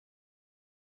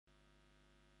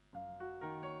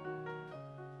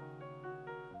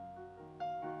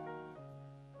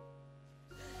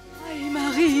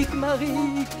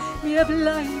Marie, mir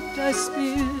bleibt das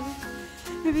Bild,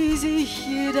 wie sich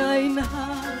dein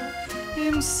Haar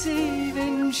im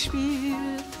Seewind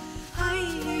spielt.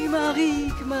 Ei,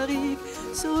 Marie, Marie,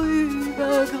 so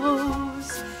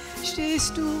übergroß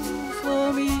stehst du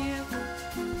vor mir,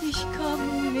 ich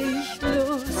komm nicht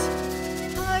los.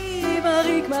 Ei,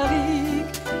 Marie, Marie,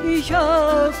 ich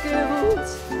hab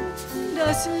gewusst,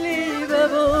 das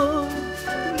Lebewohl,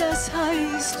 das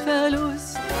heißt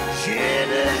Verlust.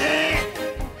 J'aimerais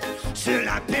sur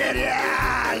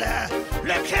l'impériale,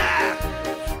 le cœur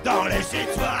dans les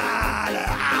étoiles.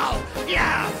 Oh,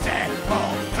 bien fait mon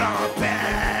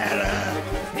grand-père,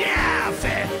 bien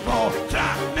fait mon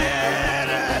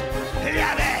grand-mère. Il y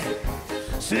avait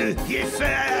ce qui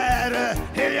faire,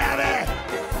 il y avait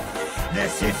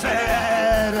laisser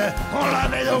faire. On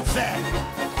l'avait donc fait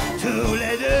tous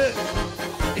les deux.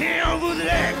 Et on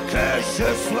voudrait que je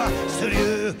sois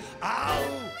sérieux. Oh.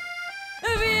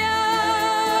 Viens,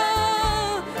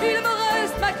 il me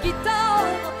reste ma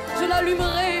guitare, je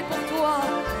l'allumerai pour toi.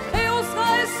 Et on sera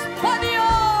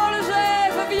espagnol,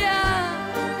 j'aime bien.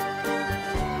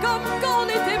 Comme quand on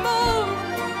était môme,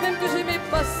 même que j'aimais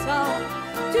pas ça.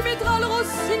 Tu mettras le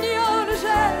rossignol,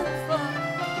 j'aime.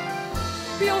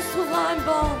 Puis on se trouvera un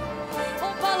banc,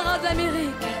 on parlera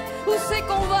d'Amérique. Où c'est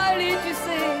qu'on va aller, tu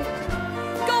sais?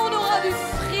 Quand on aura du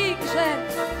fric, j'aime.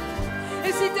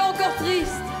 Et si t'es encore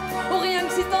triste, ou rien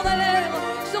que si t'en as l'air,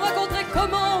 je te raconterai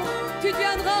comment tu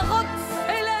deviendras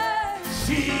Rockefeller.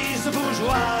 Fils de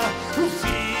bourgeois ou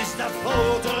fils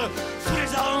d'apôtre, tous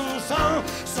les enfants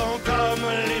sont comme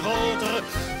les vôtres.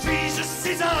 Fils de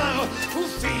César ou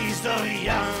fils de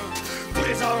rien, tous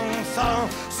les enfants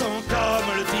sont comme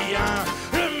le tien.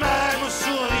 Le même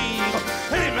sourire,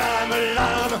 les mêmes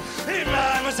larmes, les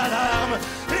mêmes alarmes,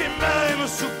 les mêmes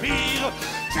soupirs.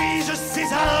 Fils de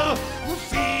César ou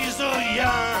fils de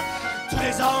rien, tous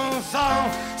les enfants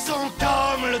są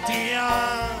comme le tien.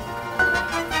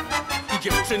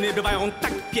 Dziewczyny bywają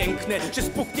tak piękne, że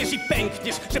spuchniesz i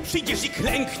pękniesz, że przyjdziesz i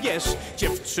klękniesz.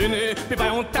 Dziewczyny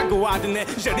bywają tak ładne,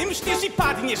 że rymśniesz i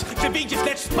padniesz, że wyjdziesz,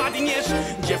 lecz spadniesz.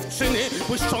 Dziewczyny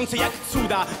błyszczące jak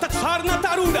cuda, ta czarna,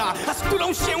 ta ruda, a z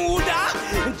którą się uda?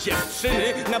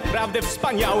 Dziewczyny naprawdę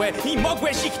wspaniałe i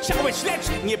mogłeś i chciałeś,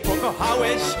 lecz nie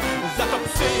pokochałeś. Za to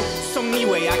psy są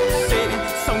miłe jak psy,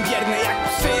 są wierne jak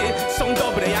psy, są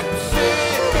dobre jak psy.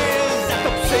 Za to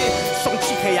psy są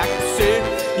ciche jak psy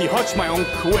i choć mają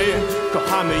kły,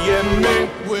 kochamy je my.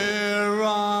 We're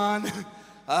on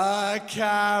a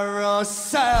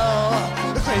carousel,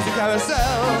 a crazy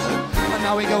carousel. And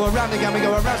now we go around again, we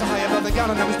go around so high above the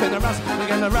ground, and then we spin around,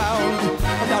 again around,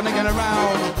 and down again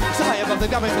around. So high above the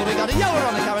ground, we feel we got a yell. We're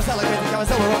on a carousel, a crazy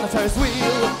carousel. We're on the Ferris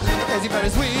wheel, a crazy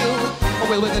Ferris wheel. A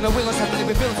wheel within a wheel, and suddenly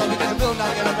we feel, so we get a wheel,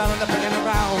 now again around, and up again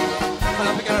around, and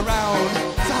up again around.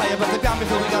 So high above the ground, we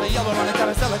feel we got a yell. We're on a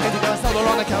carousel, a crazy carousel. We're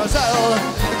on a carousel,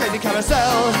 a crazy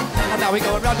carousel. And now we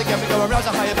go around again, we go around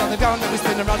so high above the ground, and we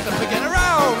spin around, and up again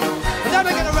around, and down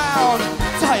again around.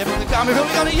 So high above the ground, we feel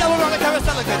we got a yell. We're on a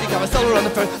carousel, a crazy carousel. We're on the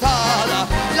first la la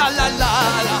la la la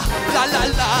la la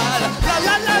la la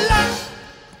la la.